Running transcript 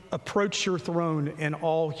approach your throne in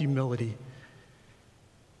all humility.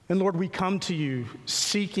 And Lord, we come to you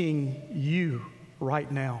seeking you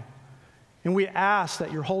right now. And we ask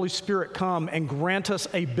that your Holy Spirit come and grant us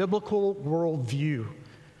a biblical worldview,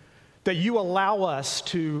 that you allow us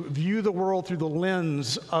to view the world through the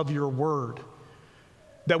lens of your word,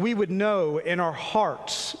 that we would know in our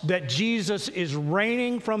hearts that Jesus is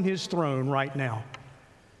reigning from his throne right now,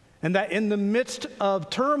 and that in the midst of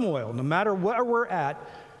turmoil, no matter where we're at,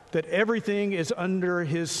 that everything is under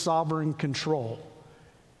his sovereign control.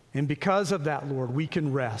 And because of that, Lord, we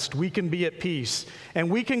can rest, we can be at peace,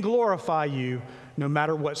 and we can glorify you no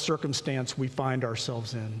matter what circumstance we find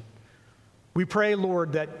ourselves in. We pray,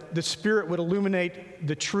 Lord, that the Spirit would illuminate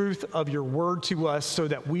the truth of your word to us so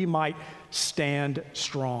that we might stand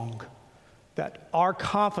strong, that our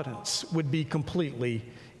confidence would be completely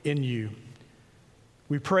in you.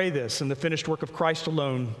 We pray this in the finished work of Christ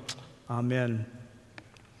alone. Amen.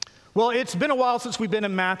 Well, it's been a while since we've been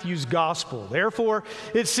in Matthew's gospel. Therefore,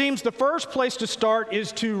 it seems the first place to start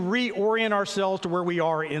is to reorient ourselves to where we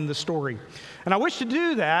are in the story. And I wish to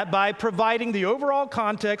do that by providing the overall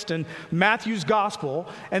context in Matthew's gospel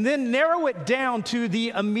and then narrow it down to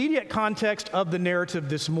the immediate context of the narrative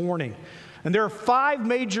this morning. And there are 5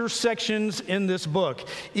 major sections in this book.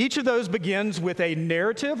 Each of those begins with a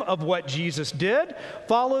narrative of what Jesus did,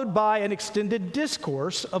 followed by an extended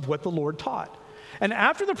discourse of what the Lord taught. And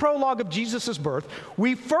after the prologue of Jesus' birth,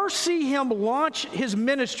 we first see him launch his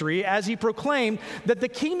ministry as he proclaimed that the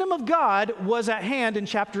kingdom of God was at hand in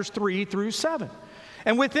chapters 3 through 7.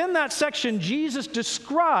 And within that section, Jesus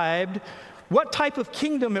described what type of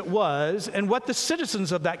kingdom it was and what the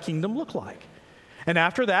citizens of that kingdom looked like. And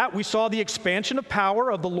after that, we saw the expansion of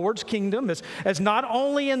power of the Lord's kingdom as not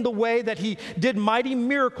only in the way that he did mighty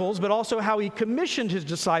miracles, but also how he commissioned his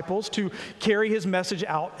disciples to carry his message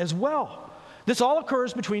out as well. This all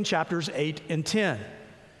occurs between chapters 8 and 10.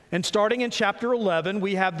 And starting in chapter 11,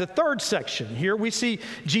 we have the third section. Here we see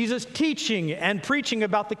Jesus teaching and preaching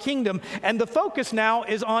about the kingdom, and the focus now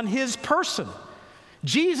is on his person.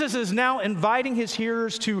 Jesus is now inviting his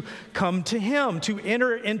hearers to come to him, to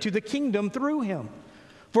enter into the kingdom through him.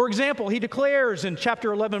 For example, he declares in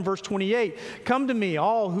chapter 11, verse 28, "Come to me,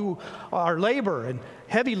 all who are labor and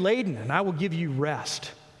heavy laden, and I will give you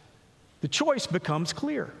rest." The choice becomes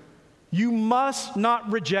clear. You must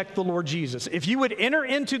not reject the Lord Jesus. If you would enter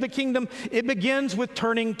into the kingdom, it begins with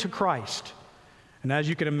turning to Christ. And as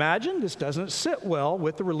you can imagine, this doesn't sit well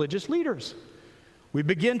with the religious leaders. We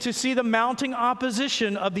begin to see the mounting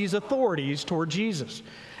opposition of these authorities toward Jesus.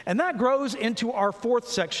 And that grows into our 4th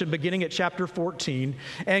section, beginning at chapter 14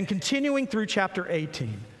 and continuing through chapter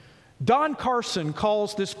 18. Don Carson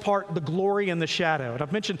calls this part the glory and the shadow. And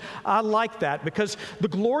I've mentioned I like that because the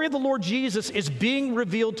glory of the Lord Jesus is being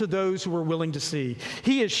revealed to those who are willing to see.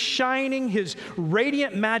 He is shining his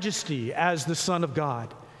radiant majesty as the Son of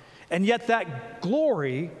God. And yet that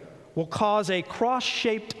glory will cause a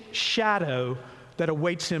cross-shaped shadow that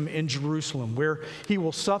awaits him in Jerusalem, where he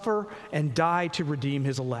will suffer and die to redeem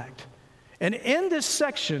his elect. And in this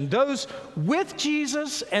section, those with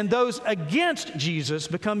Jesus and those against Jesus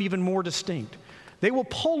become even more distinct. They will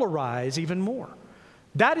polarize even more.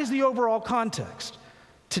 That is the overall context.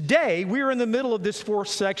 Today, we are in the middle of this 4th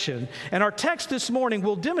section, and our text this morning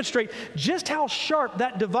will demonstrate just how sharp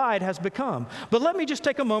that divide has become. But let me just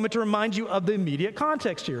take a moment to remind you of the immediate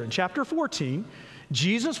context here. In chapter 14,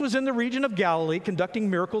 Jesus was in the region of Galilee conducting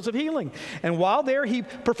miracles of healing. And while there, he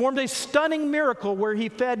performed a stunning miracle where he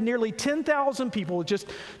fed nearly 10,000 people with just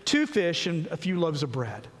 2 fish and a few loaves of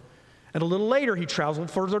bread. And a little later, he traveled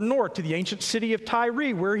further north to the ancient city of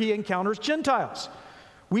Tyre, where he encounters Gentiles.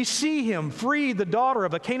 We see him free the daughter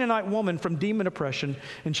of a Canaanite woman from demon oppression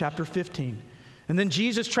in chapter 15. And then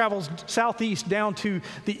Jesus travels southeast down to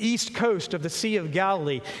the east coast of the Sea of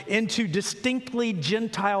Galilee into distinctly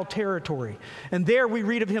Gentile territory. And there we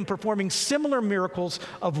read of him performing similar miracles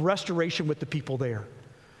of restoration with the people there.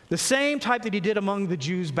 The same type that he did among the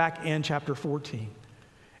Jews back in chapter 14.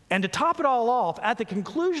 And to top it all off, at the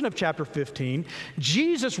conclusion of chapter 15,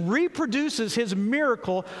 Jesus reproduces his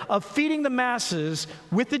miracle of feeding the masses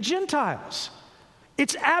with the Gentiles.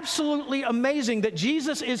 It's absolutely amazing that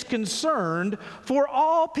Jesus is concerned for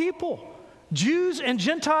all people, Jews and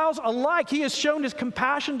Gentiles alike. He has shown his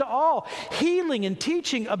compassion to all, healing and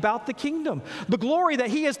teaching about the kingdom. The glory that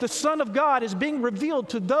he is the Son of God is being revealed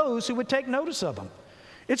to those who would take notice of him.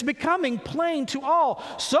 It's becoming plain to all,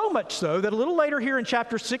 so much so that a little later here in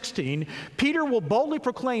chapter 16, Peter will boldly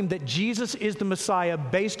proclaim that Jesus is the Messiah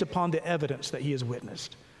based upon the evidence that he has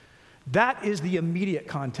witnessed. That is the immediate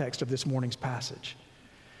context of this morning's passage.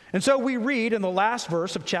 And so we read in the last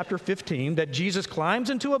verse of chapter 15 that Jesus climbs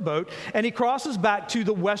into a boat and he crosses back to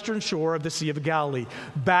the western shore of the Sea of Galilee,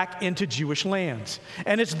 back into Jewish lands.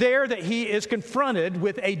 And it's there that he is confronted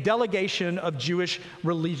with a delegation of Jewish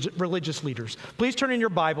religious leaders. Please turn in your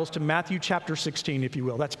Bibles to Matthew chapter 16, if you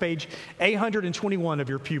will. That's page 821 of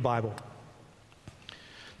your Pew Bible.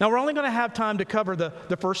 Now, we're only going to have time to cover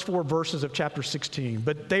the first 4 verses of chapter 16,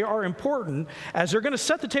 but they are important as they're going to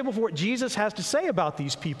set the table for what Jesus has to say about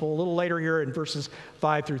these people a little later here in verses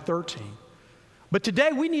 5 through 13. But today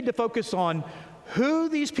we need to focus on who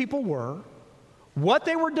these people were, what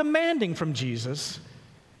they were demanding from Jesus,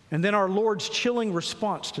 and then our Lord's chilling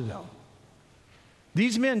response to them.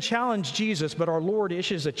 These men challenged Jesus, but our Lord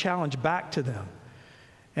issues a challenge back to them.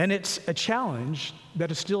 And it's a challenge that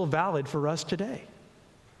is still valid for us today.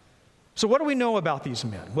 So what do we know about these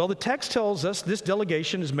men? Well, the text tells us this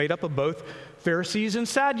delegation is made up of both Pharisees and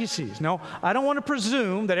Sadducees. Now, I don't want to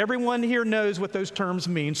presume that everyone here knows what those terms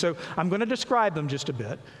mean, so I'm going to describe them just a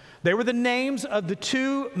bit. They were the names of the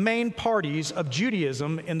 2 main parties of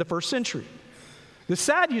Judaism in the first century. The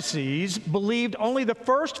Sadducees believed only the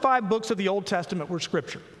first 5 books of the Old Testament were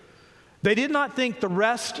Scripture. They did not think the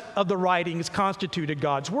rest of the writings constituted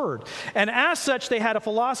God's word. And as such, they had a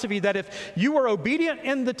philosophy that if you were obedient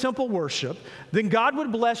in the temple worship, then God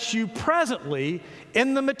would bless you presently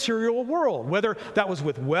in the material world, whether that was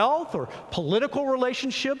with wealth or political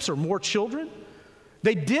relationships or more children.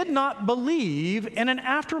 They did not believe in an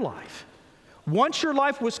afterlife. Once your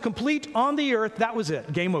life was complete on the earth, that was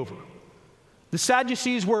it, game over. The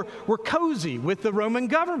Sadducees were cozy with the Roman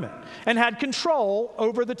government and had control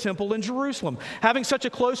over the temple in Jerusalem. Having such a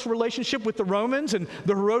close relationship with the Romans and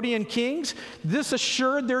the Herodian kings, this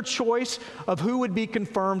assured their choice of who would be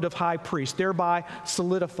confirmed of high priest, thereby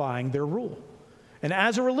solidifying their rule. And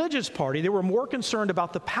as a religious party, they were more concerned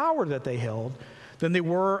about the power that they held than they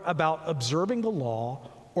were about observing the law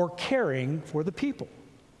or caring for the people.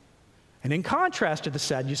 And in contrast to the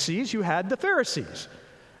Sadducees, you had the Pharisees.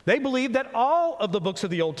 They believed that all of the books of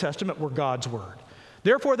the Old Testament were God's word.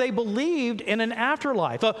 Therefore, they believed in an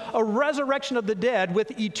afterlife, a resurrection of the dead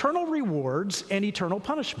with eternal rewards and eternal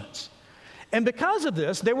punishments. And because of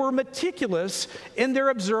this, they were meticulous in their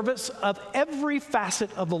observance of every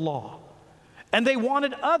facet of the law. And they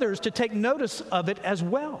wanted others to take notice of it as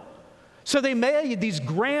well. So they made these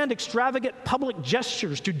grand, extravagant public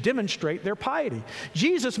gestures to demonstrate their piety.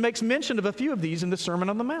 Jesus makes mention of a few of these in the Sermon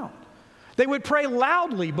on the Mount. They would pray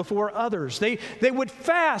loudly before others. They would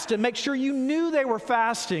fast and make sure you knew they were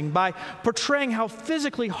fasting by portraying how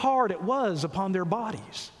physically hard it was upon their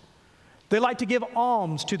bodies. They liked to give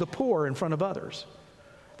alms to the poor in front of others.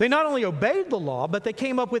 They not only obeyed the law, but they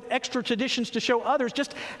came up with extra traditions to show others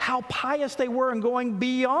just how pious they were in going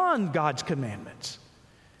beyond God's commandments.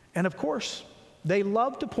 And of course, they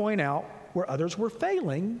loved to point out where others were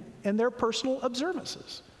failing in their personal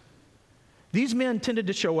observances. These men tended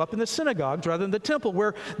to show up in the synagogues rather than the temple,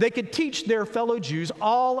 where they could teach their fellow Jews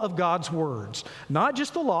all of God's words, not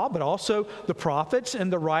just the law, but also the prophets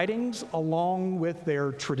and the writings along with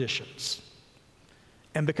their traditions.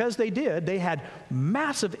 And because they did, they had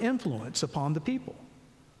massive influence upon the people.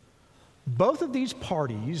 Both of these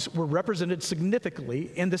parties were represented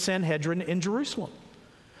significantly in the Sanhedrin in Jerusalem.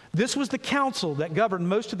 This was the council that governed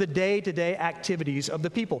most of the day-to-day activities of the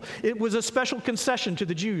people. It was a special concession to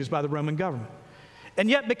the Jews by the Roman government. And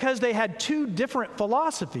yet, because they had 2 different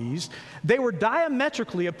philosophies, they were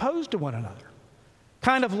diametrically opposed to one another,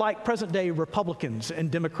 kind of like present-day Republicans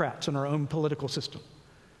and Democrats in our own political system.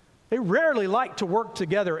 They rarely liked to work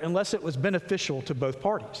together unless it was beneficial to both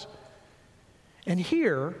parties. And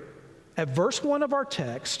here, at verse 1 of our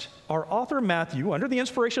text, our author Matthew, under the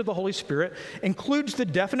inspiration of the Holy Spirit, includes the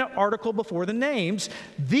definite article before the names,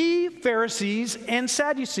 the Pharisees and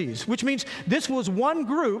Sadducees, which means this was one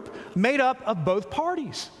group made up of both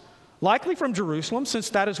parties, likely from Jerusalem, since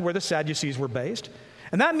that is where the Sadducees were based.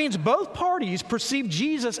 And that means both parties perceived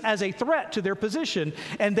Jesus as a threat to their position,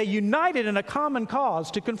 and they united in a common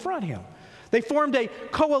cause to confront him. They formed a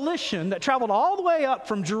coalition that traveled all the way up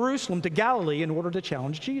from Jerusalem to Galilee in order to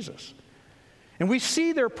challenge Jesus. And we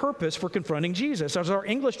see their purpose for confronting Jesus, as our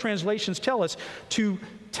English translations tell us, to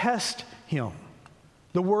test him.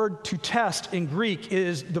 The word to test in Greek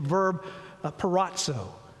is the verb peirazo.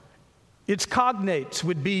 Its cognates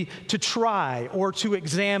would be to try or to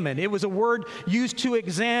examine. It was a word used to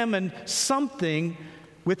examine something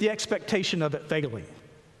with the expectation of it failing.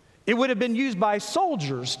 It would have been used by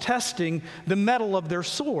soldiers testing the metal of their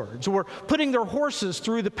swords, or putting their horses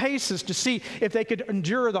through the paces to see if they could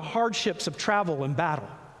endure the hardships of travel and battle.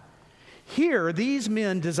 Here, these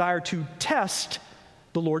men desire to test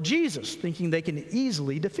the Lord Jesus, thinking they can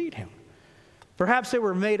easily defeat him. Perhaps they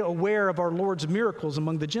were made aware of our Lord's miracles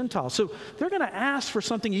among the Gentiles. So they're going to ask for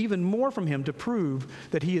something even more from him to prove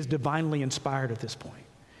that he is divinely inspired at this point.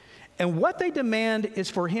 And what they demand is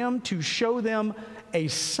for him to show them a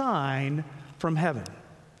sign from heaven.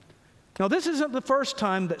 Now, this isn't the first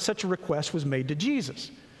time that such a request was made to Jesus.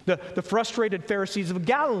 The frustrated Pharisees of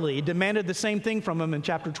Galilee demanded the same thing from him in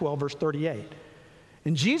chapter 12, verse 38.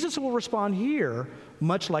 And Jesus will respond here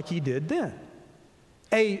much like he did then.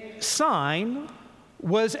 A sign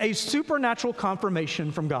was a supernatural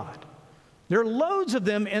confirmation from God. There are loads of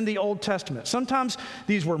them in the Old Testament. Sometimes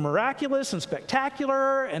these were miraculous and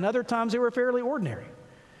spectacular, and other times they were fairly ordinary.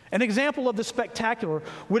 An example of the spectacular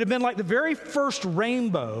would have been like the very first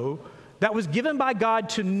rainbow that was given by God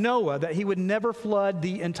to Noah, that he would never flood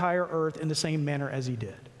the entire earth in the same manner as he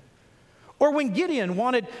did. Or when Gideon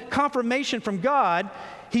wanted confirmation from God,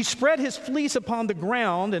 he spread his fleece upon the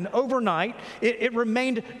ground, and overnight it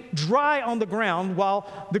remained dry on the ground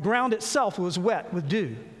while the ground itself was wet with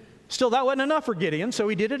dew. Still, that wasn't enough for Gideon, so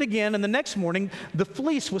he did it again, and the next morning the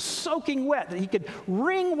fleece was soaking wet that he could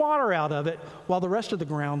wring water out of it while the rest of the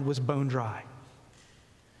ground was bone dry.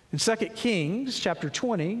 In 2 Kings chapter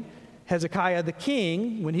 20, Hezekiah the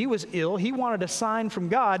king, when he was ill, he wanted a sign from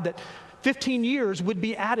God that 15 years would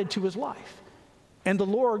be added to his life. And the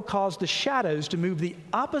Lord caused the shadows to move the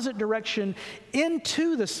opposite direction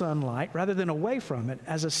into the sunlight rather than away from it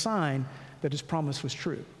as a sign that his promise was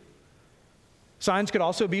true. Signs could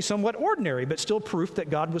also be somewhat ordinary, but still proof that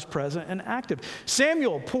God was present and active.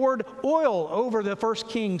 Samuel poured oil over the first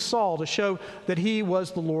king, Saul, to show that he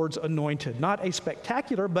was the Lord's anointed. Not a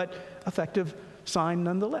spectacular, but effective sign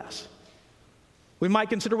nonetheless. We might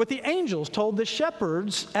consider what the angels told the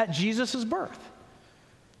shepherds at Jesus' birth.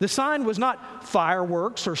 The sign was not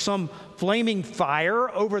fireworks or some flaming fire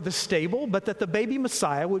over the stable, but that the baby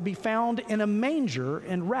Messiah would be found in a manger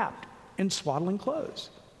and wrapped in swaddling clothes.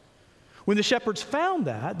 When the shepherds found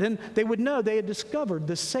that, then they would know they had discovered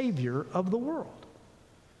the Savior of the world.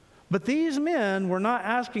 But these men were not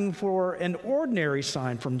asking for an ordinary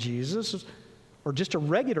sign from Jesus or just a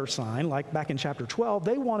regular sign like back in chapter 12.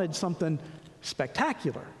 They wanted something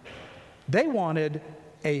spectacular. They wanted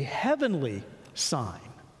a heavenly sign.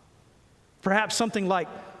 Perhaps something like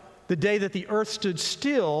the day that the earth stood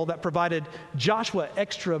still that provided Joshua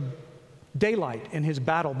extra daylight in his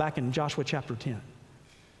battle back in Joshua chapter 10.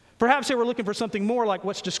 Perhaps they were looking for something more like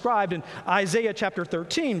what's described in Isaiah chapter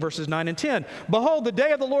 13, verses 9 and 10. Behold, the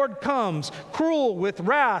day of the Lord comes, cruel with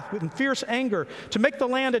wrath and fierce anger, to make the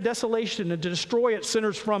land a desolation and to destroy its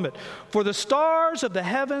sinners from it. For the stars of the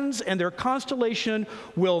heavens and their constellation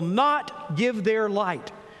will not give their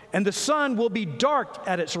light. And the sun will be dark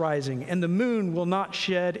at its rising, and the moon will not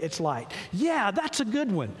shed its light. Yeah, that's a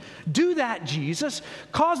good one. Do that, Jesus.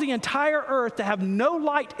 Cause the entire earth to have no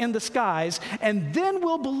light in the skies, and then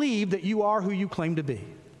we'll believe that you are who you claim to be.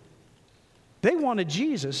 They wanted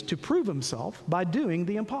Jesus to prove himself by doing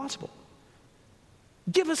the impossible.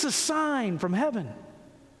 Give us a sign from heaven.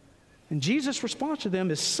 And Jesus' response to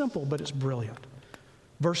them is simple, but it's brilliant.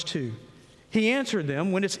 Verse 2. He answered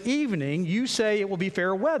them, when it's evening, you say it will be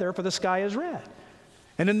fair weather, for the sky is red.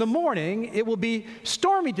 And in the morning, it will be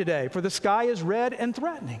stormy today, for the sky is red and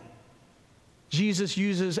threatening. Jesus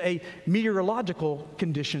uses a meteorological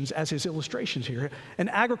conditions as his illustrations here. An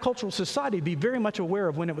agricultural society would be very much aware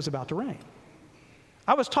of when it was about to rain.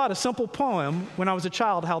 I was taught a simple poem when I was a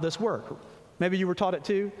child how this worked. Maybe you were taught it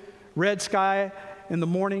too. Red sky in the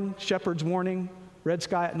morning, shepherd's warning. Red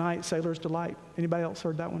sky at night, sailor's delight. Anybody else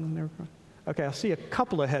heard that one there? Okay, I see a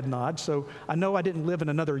couple of head nods, so I know I didn't live in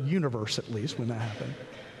another universe at least when that happened.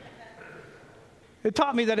 It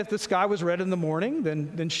taught me that if the sky was red in the morning,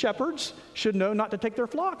 then shepherds should know not to take their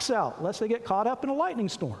flocks out lest they get caught up in a lightning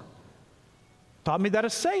storm. Taught me that a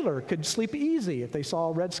sailor could sleep easy if they saw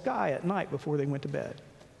a red sky at night before they went to bed.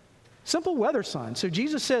 Simple weather signs. So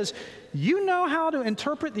Jesus says, you know how to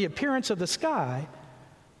interpret the appearance of the sky,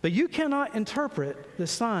 but you cannot interpret the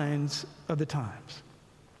signs of the times.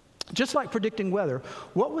 Just like predicting weather,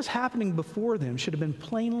 what was happening before them should have been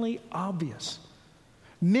plainly obvious.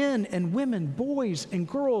 Men and women, boys and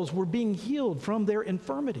girls were being healed from their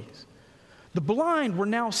infirmities. The blind were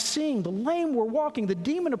now seeing, the lame were walking, the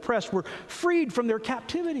demon-oppressed were freed from their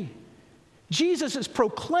captivity. Jesus is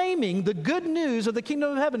proclaiming the good news of the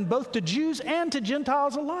kingdom of heaven both to Jews and to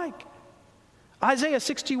Gentiles alike. Isaiah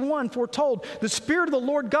 61 foretold, "The Spirit of the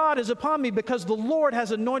Lord God is upon me because the Lord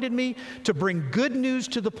has anointed me to bring good news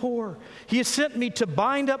to the poor. He has sent me to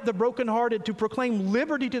bind up the brokenhearted, to proclaim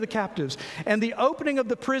liberty to the captives, and the opening of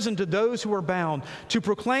the prison to those who are bound, to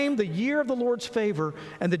proclaim the year of the Lord's favor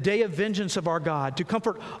and the day of vengeance of our God, to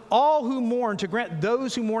comfort all who mourn, to grant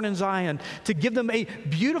those who mourn in Zion, to give them a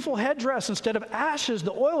beautiful headdress instead of ashes,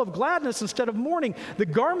 the oil of gladness instead of mourning, the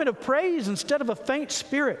garment of praise instead of a faint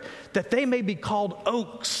spirit, that they may be called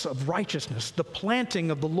oaks of righteousness, the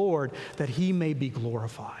planting of the Lord, that he may be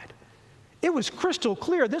glorified." It was crystal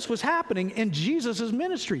clear this was happening in Jesus'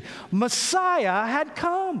 ministry. Messiah had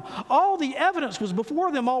come. All the evidence was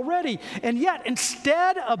before them already. And yet,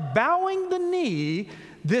 instead of bowing the knee,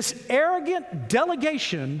 this arrogant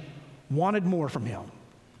delegation wanted more from him.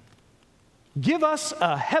 Give us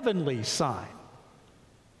a heavenly sign.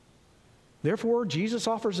 Therefore, Jesus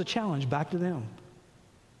offers a challenge back to them.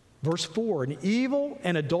 Verse 4, "An evil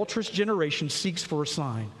and adulterous generation seeks for a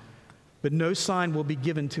sign, but no sign will be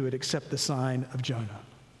given to it except the sign of Jonah."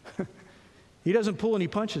 He doesn't pull any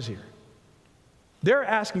punches here. They're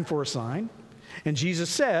asking for a sign, and Jesus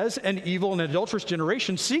says, "An evil and adulterous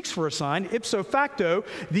generation seeks for a sign." Ipso facto,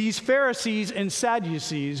 these Pharisees and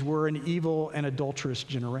Sadducees were an evil and adulterous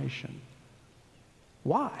generation.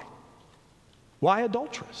 Why? Why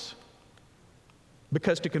adulterous?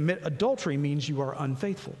 Because to commit adultery means you are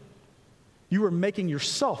unfaithful. You are making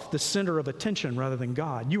yourself the center of attention rather than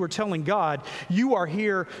God. You are telling God, "You are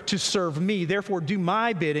here to serve me, therefore do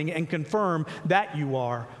my bidding and confirm that you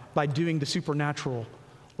are by doing the supernatural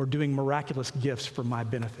or doing miraculous gifts for my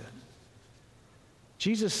benefit."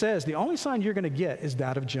 Jesus says the only sign you're going to get is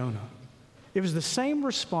that of Jonah. It was the same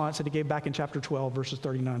response that he gave back in chapter 12, verses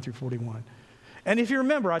 39 through 41. And if you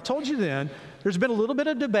remember, I told you then, there's been a little bit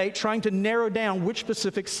of debate trying to narrow down which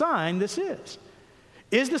specific sign this is.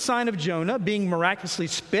 Is the sign of Jonah being miraculously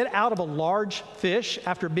spit out of a large fish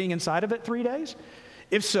after being inside of it 3 days?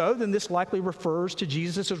 If so, then this likely refers to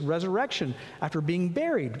Jesus' resurrection after being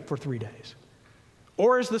buried for 3 days.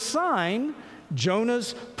 Or is the sign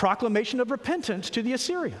Jonah's proclamation of repentance to the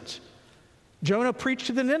Assyrians? Jonah preached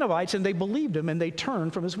to the Ninevites, and they believed him, and they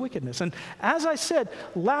turned from his wickedness. And as I said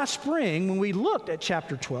last spring when we looked at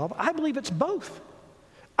chapter 12, I believe it's both.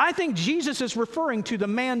 I think Jesus is referring to the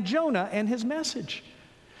man Jonah and his message.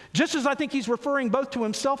 Just as I think he's referring both to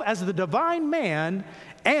himself as the divine man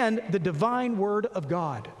and the divine word of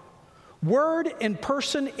God. Word and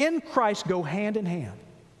person in Christ go hand in hand.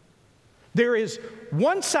 There is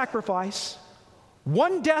one sacrifice,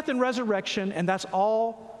 one death and resurrection, and that's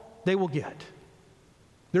all they will get.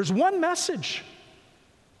 There's one message,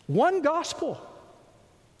 one gospel,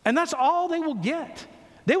 and that's all they will get.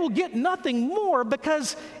 They will get nothing more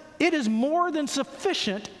because it is more than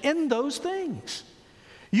sufficient in those things.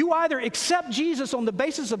 You either accept Jesus on the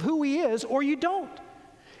basis of who he is or you don't.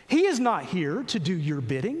 He is not here to do your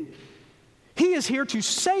bidding. He is here to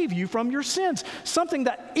save you from your sins, something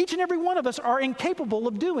that each and every one of us are incapable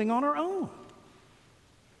of doing on our own.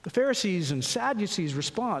 The Pharisees and Sadducees'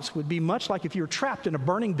 response would be much like if you were trapped in a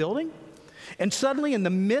burning building and suddenly in the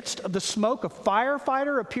midst of the smoke, a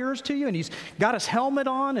firefighter appears to you and he's got his helmet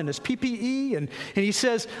on and his PPE and he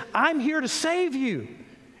says, "I'm here to save you."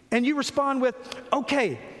 And you respond with,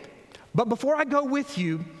 "Okay, but before I go with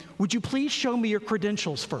you, would you please show me your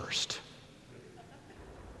credentials first?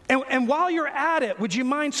 And while you're at it, would you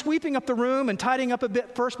mind sweeping up the room and tidying up a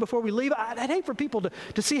bit first before we leave? I'd hate for people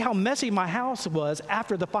to see how messy my house was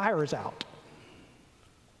after the fire is out."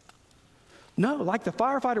 No, like the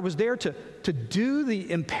firefighter was there to do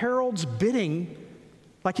the imperiled's bidding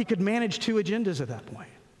like he could manage 2 agendas at that point.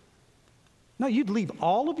 No, you'd leave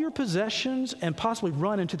all of your possessions and possibly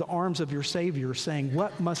run into the arms of your Savior saying,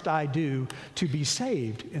 "What must I do to be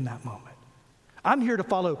saved in that moment? I'm here to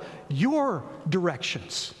follow your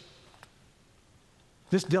directions."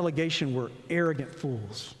 This delegation were arrogant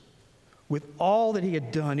fools. With all that he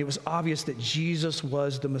had done, it was obvious that Jesus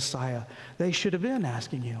was the Messiah. They should have been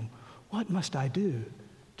asking him, "What must I do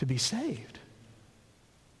to be saved?"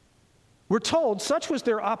 We're told such was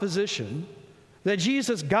their opposition that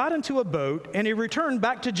Jesus got into a boat and he returned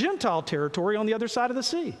back to Gentile territory on the other side of the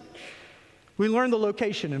sea. We learn the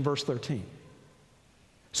location in verse 13.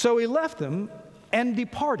 So he left them and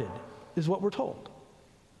departed, is what we're told.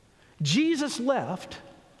 Jesus left,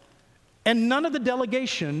 and none of the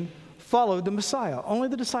delegation followed the Messiah. Only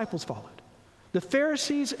the disciples followed. The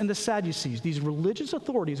Pharisees and the Sadducees, these religious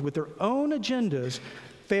authorities with their own agendas,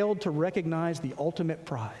 failed to recognize the ultimate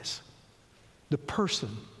prize, the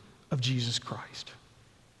person of Jesus Christ.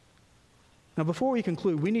 Now, before we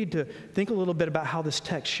conclude, we need to think a little bit about how this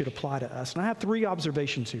text should apply to us. And I have 3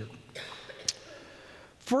 observations here.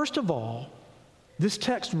 First of all, this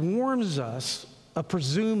text warns us of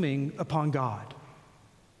presuming upon God.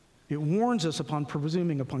 It warns us upon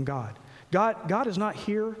presuming upon God. God is not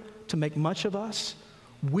here to make much of us.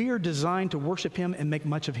 We are designed to worship him and make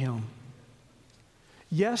much of him.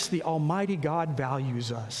 Yes, the Almighty God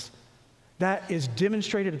values us. That is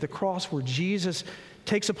demonstrated at the cross where Jesus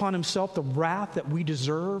takes upon himself the wrath that we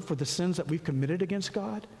deserve for the sins that we've committed against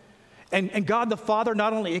God. And God the Father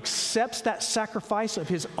not only accepts that sacrifice of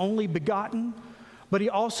his only begotten, but he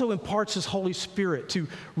also imparts his Holy Spirit to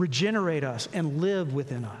regenerate us and live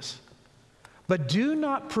within us. But do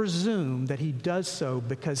not presume that he does so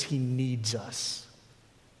because he needs us.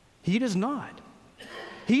 He does not.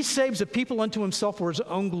 He saves a people unto himself for his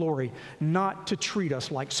own glory, not to treat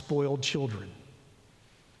us like spoiled children.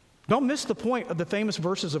 Don't miss the point of the famous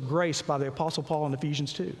verses of grace by the Apostle Paul in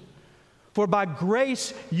Ephesians 2. For by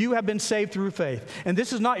grace you have been saved through faith. And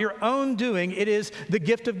this is not your own doing, it is the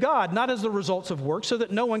gift of God, not as the results of works, so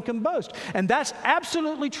that no one can boast. And that's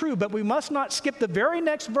absolutely true, but we must not skip the very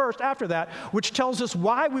next verse after that, which tells us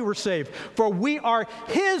why we were saved. For we are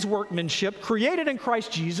his workmanship, created in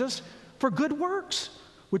Christ Jesus for good works,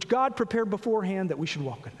 which God prepared beforehand that we should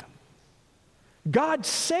walk in them. God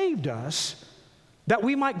saved us that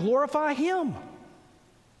we might glorify him.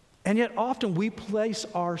 And yet often we place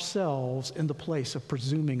ourselves in the place of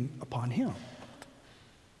presuming upon him.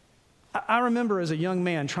 I remember as a young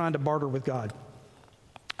man trying to barter with God.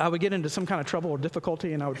 I would get into some kind of trouble or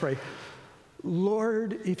difficulty and I would pray,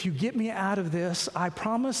 Lord, if you get me out of this, I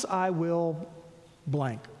promise I will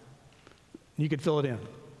blank. You could fill it in.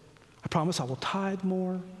 I promise I will tithe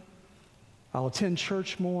more. I'll attend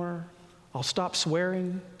church more. I'll stop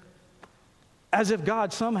swearing. As if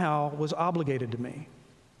God somehow was obligated to me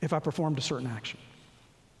if I performed a certain action.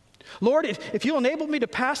 Lord, if you'll enable me to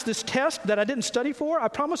pass this test that I didn't study for, I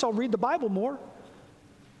promise I'll read the Bible more.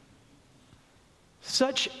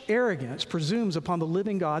 Such arrogance presumes upon the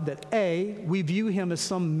living God that A, we view him as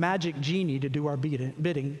some magic genie to do our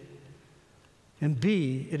bidding, and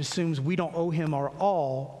B, it assumes we don't owe him our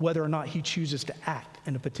all whether or not he chooses to act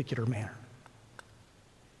in a particular manner.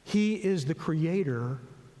 He is the creator.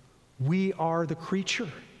 We are the creature.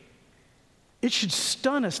 It should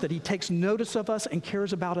stun us that he takes notice of us and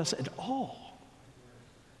cares about us at all.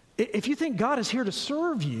 If you think God is here to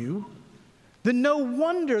serve you, then no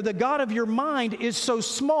wonder the God of your mind is so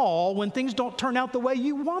small when things don't turn out the way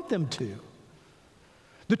you want them to.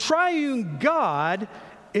 The triune God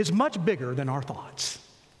is much bigger than our thoughts.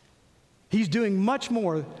 He's doing much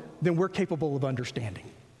more than we're capable of understanding.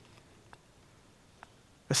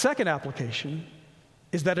 The second application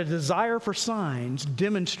is that a desire for signs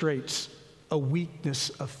demonstrates a weakness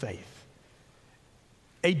of faith.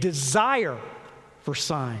 A desire for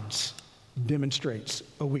signs demonstrates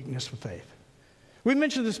a weakness of faith. We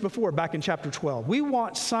mentioned this before back in chapter 12. We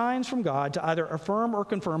want signs from God to either affirm or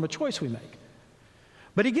confirm a choice we make.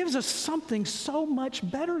 But he gives us something so much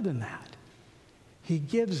better than that. He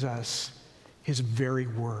gives us his very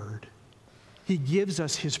word. He gives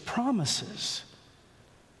us his promises.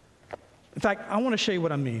 In fact, I want to show you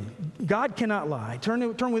what I mean. God cannot lie.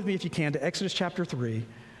 Turn with me if you can to Exodus chapter 3.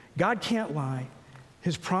 God can't lie.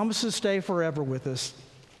 His promises stay forever with us.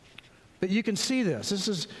 But you can see this. This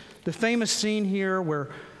is the famous scene here where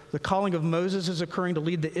the calling of Moses is occurring to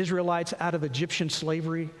lead the Israelites out of Egyptian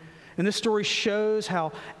slavery. And this story shows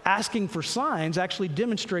how asking for signs actually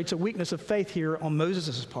demonstrates a weakness of faith here on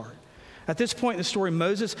Moses' part. At this point in the story,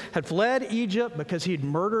 Moses had fled Egypt because he'd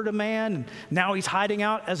murdered a man, and now he's hiding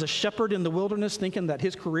out as a shepherd in the wilderness, thinking that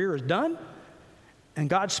his career is done. And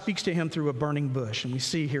God speaks to him through a burning bush. And we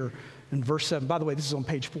see here in verse 7. By the way, this is on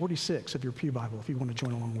page 46 of your Pew Bible if you want to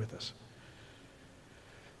join along with us.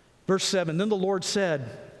 Verse 7, then the Lord said,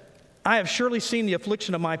 I have surely seen the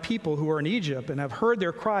affliction of my people who are in Egypt and have heard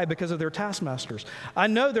their cry because of their taskmasters. I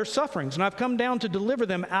know their sufferings, and I've come down to deliver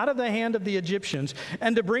them out of the hand of the Egyptians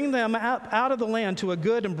and to bring them out of the land to a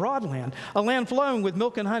good and broad land, a land flowing with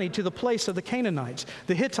milk and honey, to the place of the Canaanites,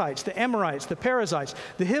 the Hittites, the Amorites, the Perizzites,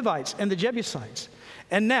 the Hivites, and the Jebusites.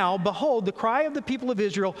 And now, behold, the cry of the people of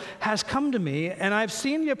Israel has come to me, and I've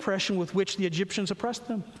seen the oppression with which the Egyptians oppressed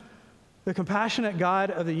them. The compassionate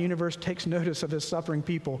God of the universe takes notice of his suffering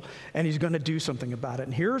people, and he's going to do something about it.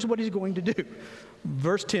 And here's what he's going to do.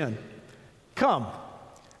 Verse 10, come,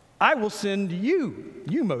 I will send you,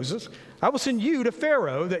 Moses, I will send you to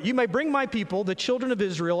Pharaoh that you may bring my people, the children of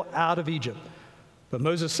Israel, out of Egypt. But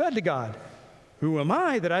Moses said to God, who am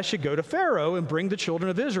I that I should go to Pharaoh and bring the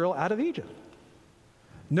children of Israel out of Egypt?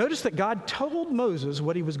 Notice that God told Moses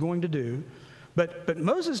what he was going to do, but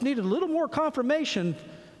Moses needed a little more confirmation.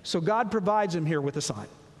 So God provides him here with a sign.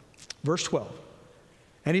 Verse 12,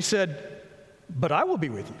 And he said, but I will be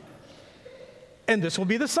with you. And this will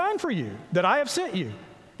be the sign for you that I have sent you.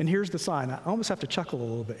 And here's the sign. I almost have to chuckle a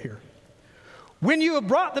little bit here. When you have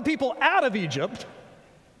brought the people out of Egypt,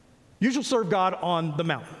 you shall serve God on the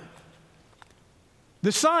mountain.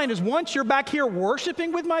 The sign is once you're back here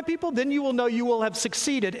worshiping with my people, then you will know you will have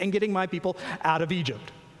succeeded in getting my people out of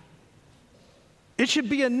Egypt. It should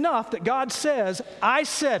be enough that God says, I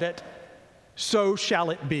said it, so shall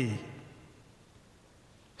it be.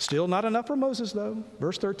 Still not enough for Moses, though.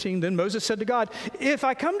 Verse 13, then Moses said to God, if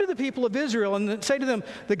I come to the people of Israel and say to them,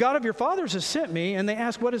 the God of your fathers has sent me, and they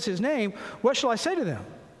ask, what is his name? What shall I say to them?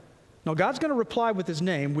 Now, God's going to reply with his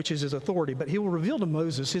name, which is his authority, but he will reveal to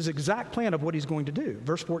Moses his exact plan of what he's going to do.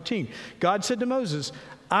 Verse 14, God said to Moses,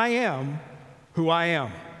 I am who I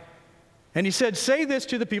am. And he said, say this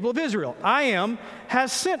to the people of Israel, I am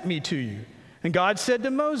has sent me to you. And God said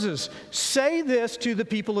to Moses, say this to the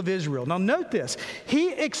people of Israel. Now note this,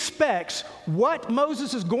 he expects what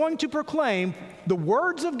Moses is going to proclaim, the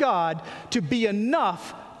words of God, to be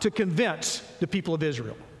enough to convince the people of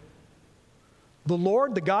Israel. The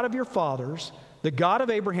Lord, the God of your fathers, the God of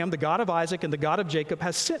Abraham, the God of Isaac, and the God of Jacob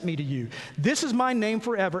has sent me to you. This is my name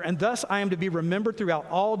forever, and thus I am to be remembered throughout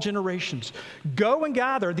all generations. Go and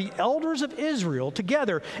gather the elders of Israel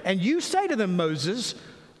together, and you say to them, Moses,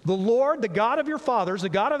 the Lord, the God of your fathers, the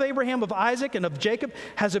God of Abraham, of Isaac, and of Jacob,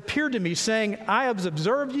 has appeared to me, saying, I have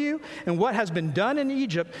observed you and what has been done in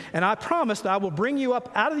Egypt, and I promise that I will bring you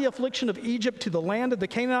up out of the affliction of Egypt to the land of the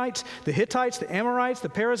Canaanites, the Hittites, the Amorites, the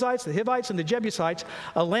Perizzites, the Hivites, and the Jebusites,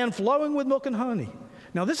 a land flowing with milk and honey.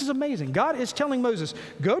 Now this is amazing. God is telling Moses,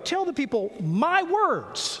 go tell the people my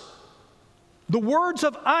words, the words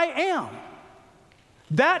of I am.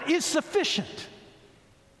 That is sufficient,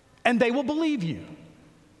 and they will believe you.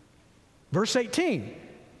 Verse 18,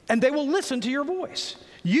 and they will listen to your voice.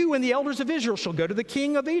 You and the elders of Israel shall go to the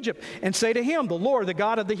king of Egypt and say to him, the Lord, the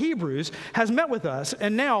God of the Hebrews, has met with us.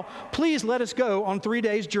 And now, please let us go on 3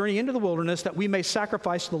 days' journey into the wilderness that we may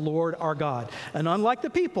sacrifice to the Lord our God. And unlike the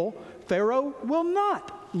people, Pharaoh will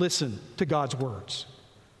not listen to God's words.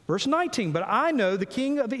 Verse 19, but I know the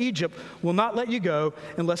king of Egypt will not let you go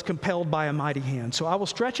unless compelled by a mighty hand. So I will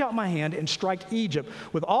stretch out my hand and strike Egypt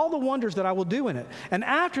with all the wonders that I will do in it. And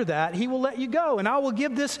after that, he will let you go. And I will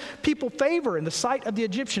give this people favor in the sight of the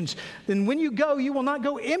Egyptians. Then when you go, you will not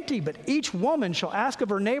go empty, but each woman shall ask of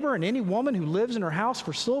her neighbor and any woman who lives in her house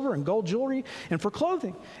for silver and gold jewelry and for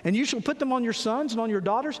clothing. And you shall put them on your sons and on your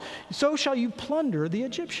daughters. So shall you plunder the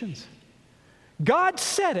Egyptians. God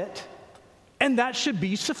said it. And that should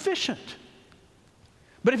be sufficient.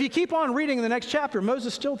 But if you keep on reading in the next chapter,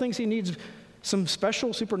 Moses still thinks he needs some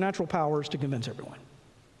special supernatural powers to convince everyone.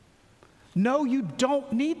 No, you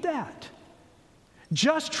don't need that.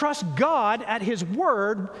 Just trust God at his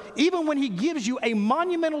word, even when he gives you a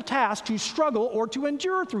monumental task to struggle or to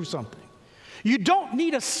endure through something. You don't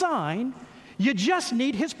need a sign, you just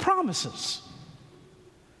need his promises.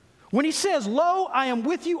 When he says, lo, I am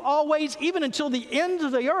with you always, even until the end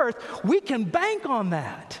of the earth, we can bank on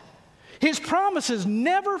that. His promises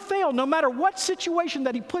never fail, no matter what situation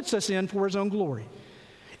that he puts us in for his own glory.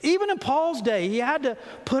 Even in Paul's day, he had to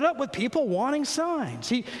put up with people wanting signs.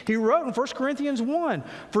 He wrote in 1 Corinthians 1,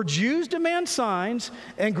 for Jews demand signs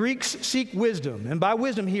and Greeks seek wisdom. And by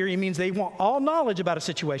wisdom here, he means they want all knowledge about a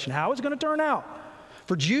situation, how it's going to turn out.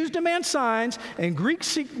 For Jews demand signs and Greeks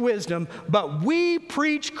seek wisdom, but we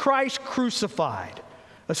preach Christ crucified,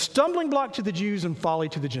 a stumbling block to the Jews and folly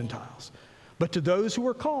to the Gentiles. But to those who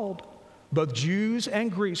are called, both Jews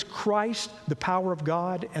and Greeks, Christ, the power of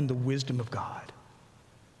God and the wisdom of God.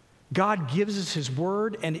 God gives us his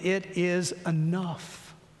word, and it is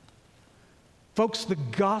enough. Folks, the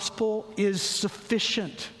gospel is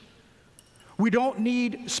sufficient. We don't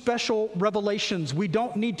need special revelations. We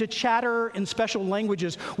don't need to chatter in special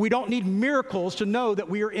languages. We don't need miracles to know that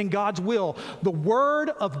we are in God's will. The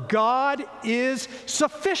word of God is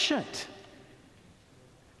sufficient.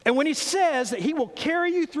 And when he says that he will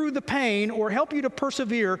carry you through the pain or help you to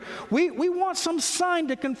persevere, we want some sign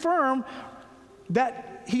to confirm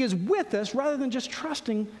that he is with us rather than just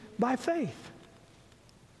trusting by faith.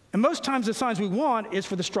 And most times the signs we want is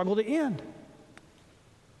for the struggle to end.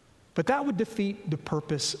 But that would defeat the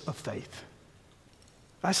purpose of faith.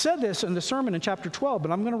 I said this in the sermon in chapter 12,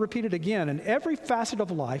 but I'm going to repeat it again. In every facet of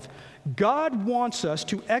life, God wants us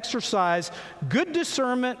to exercise good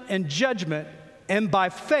discernment and judgment, and by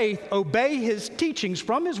faith obey his teachings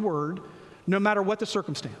from his word, no matter what the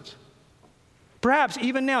circumstance. Perhaps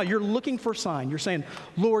even now you're looking for a sign. You're saying,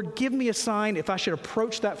 Lord, give me a sign if I should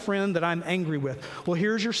approach that friend that I'm angry with. Well,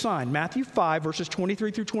 here's your sign. Matthew 5, verses 23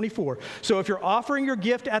 through 24. So if you're offering your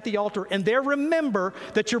gift at the altar and there remember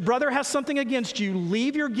that your brother has something against you,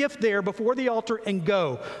 leave your gift there before the altar and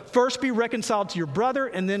go. First be reconciled to your brother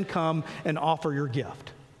and then come and offer your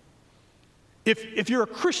gift. If you're a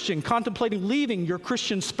Christian contemplating leaving your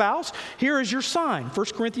Christian spouse, here is your sign. 1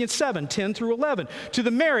 Corinthians 7, 10 through 11. To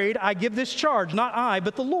the married, I give this charge, not I,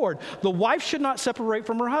 but the Lord. The wife should not separate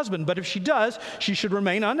from her husband, but if she does, she should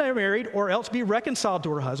remain unmarried or else be reconciled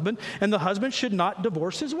to her husband, and the husband should not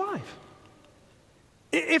divorce his wife.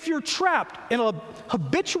 If you're trapped in a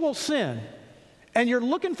habitual sin and you're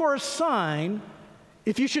looking for a sign,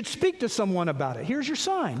 if you should speak to someone about it, here's your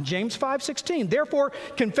sign. James 5:16. Therefore,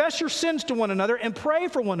 confess your sins to one another and pray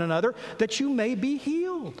for one another that you may be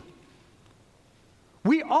healed.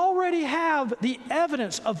 We already have the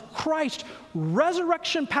evidence of Christ's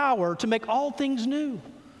resurrection power to make all things new.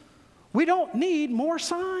 We don't need more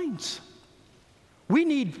signs. We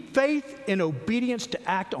need faith and obedience to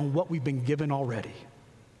act on what we've been given already.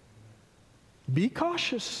 Be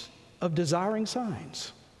cautious of desiring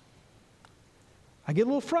signs. I get a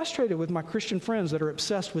little frustrated with my Christian friends that are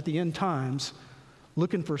obsessed with the end times,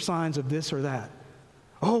 looking for signs of this or that.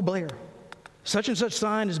 Oh, Blair, such and such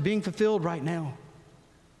sign is being fulfilled right now.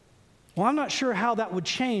 Well, I'm not sure how that would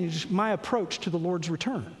change my approach to the Lord's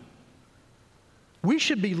return. We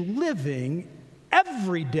should be living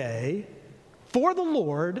every day for the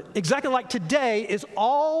Lord, exactly like today is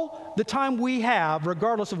all the time we have,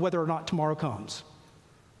 regardless of whether or not tomorrow comes.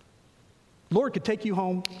 Lord could take you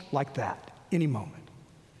home like that any moment.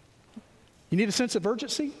 You need a sense of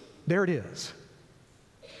urgency? There it is.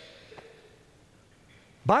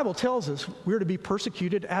 Bible tells us we're to be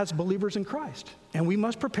persecuted as believers in Christ, and we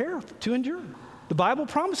must prepare to endure. The Bible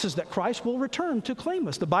promises that Christ will return to claim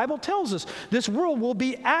us. The Bible tells us this world will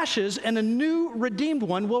be ashes and a new redeemed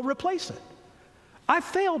one will replace it. I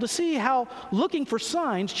fail to see how looking for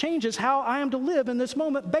signs changes how I am to live in this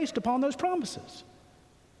moment based upon those promises.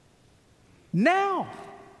 Now,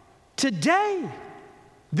 today,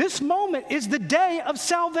 this moment is the day of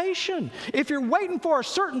salvation. If you're waiting for a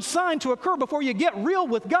certain sign to occur before you get real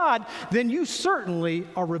with God, then you certainly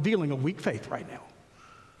are revealing a weak faith right now.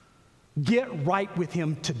 Get right with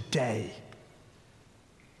Him today.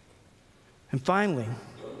 And finally,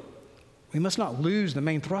 we must not lose the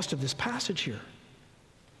main thrust of this passage here.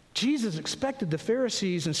 Jesus expected the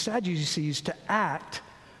Pharisees and Sadducees to act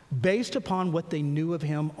based upon what they knew of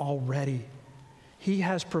Him already. He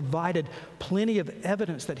has provided plenty of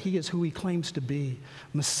evidence that He is who He claims to be,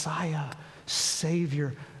 Messiah,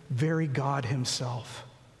 Savior, very God Himself.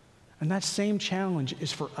 And that same challenge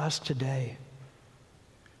is for us today.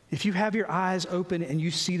 If you have your eyes open and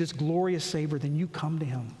you see this glorious Savior, then you come to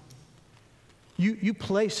Him. You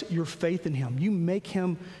place your faith in Him. You make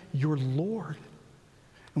Him your Lord.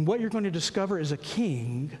 And what you're going to discover is a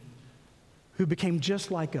King who became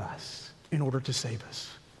just like us in order to save us.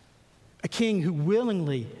 A King who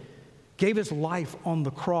willingly gave His life on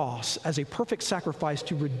the cross as a perfect sacrifice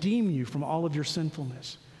to redeem you from all of your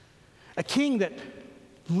sinfulness. A King that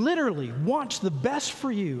literally wants the best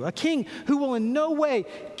for you. A King who will in no way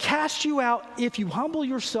cast you out if you humble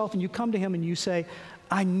yourself and you come to Him and you say,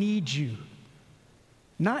 I need you.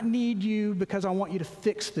 Not need you because I want you to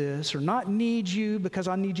fix this, or not need you because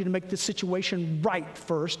I need you to make this situation right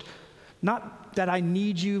first. Not that I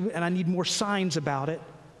need you and I need more signs about it,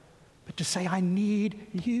 but to say, I need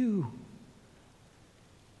you.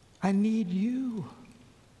 I need you.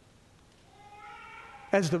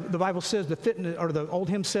 As the Bible says, the fitness, or the old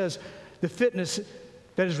hymn says, the fitness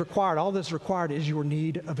that is required, all that's required is your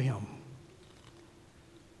need of Him.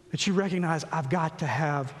 That you recognize, I've got to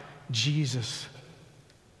have Jesus.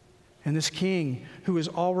 And this King who has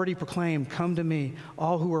already proclaimed, come to me,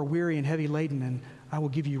 all who are weary and heavy laden, and I will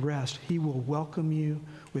give you rest. He will welcome you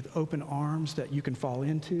with open arms that you can fall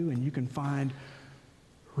into and you can find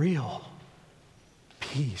real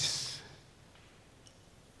peace.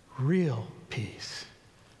 Real peace.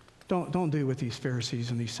 Don't do what these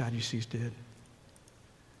Pharisees and these Sadducees did.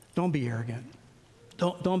 Don't be arrogant.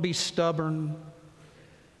 Don't be stubborn.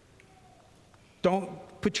 Don't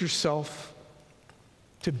put yourself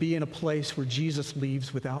to be in a place where Jesus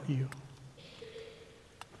leaves without you.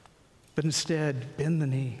 But instead, bend the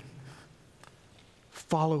knee.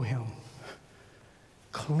 Follow Him.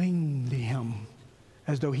 Cling to Him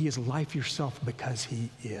as though He is life yourself, because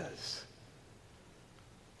He is.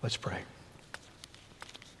 Let's pray.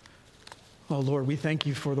 Oh, Lord, we thank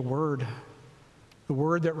You for the word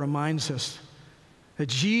that reminds us that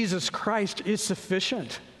Jesus Christ is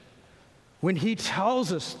sufficient. when he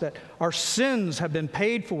tells us that our sins have been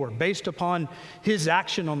paid for based upon his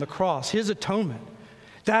action on the cross, his atonement,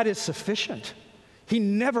 that is sufficient. He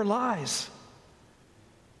never lies.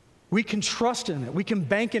 We can trust in it. We can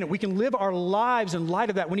bank in it. We can live our lives in light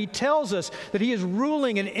of that. When he tells us that he is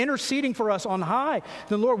ruling and interceding for us on high,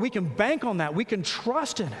 then Lord, we can bank on that. We can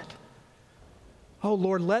trust in it. Oh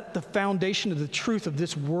Lord, let the foundation of the truth of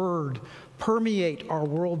this word permeate our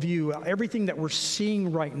worldview, everything that we're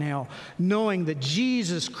seeing right now, knowing that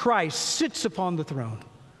Jesus Christ sits upon the throne.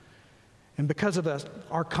 And because of us,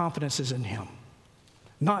 our confidence is in him,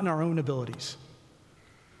 not in our own abilities,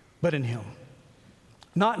 but in him.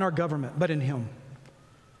 Not in our government, but in him.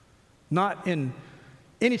 Not in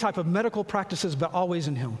any type of medical practices, but always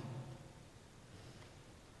in him.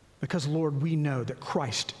 Because, Lord, we know that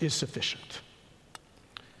Christ is sufficient.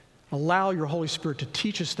 Allow your Holy Spirit to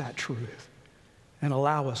teach us that truth and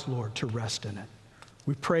allow us, Lord, to rest in it.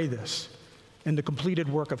 We pray this in the completed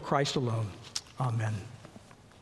work of Christ alone. Amen.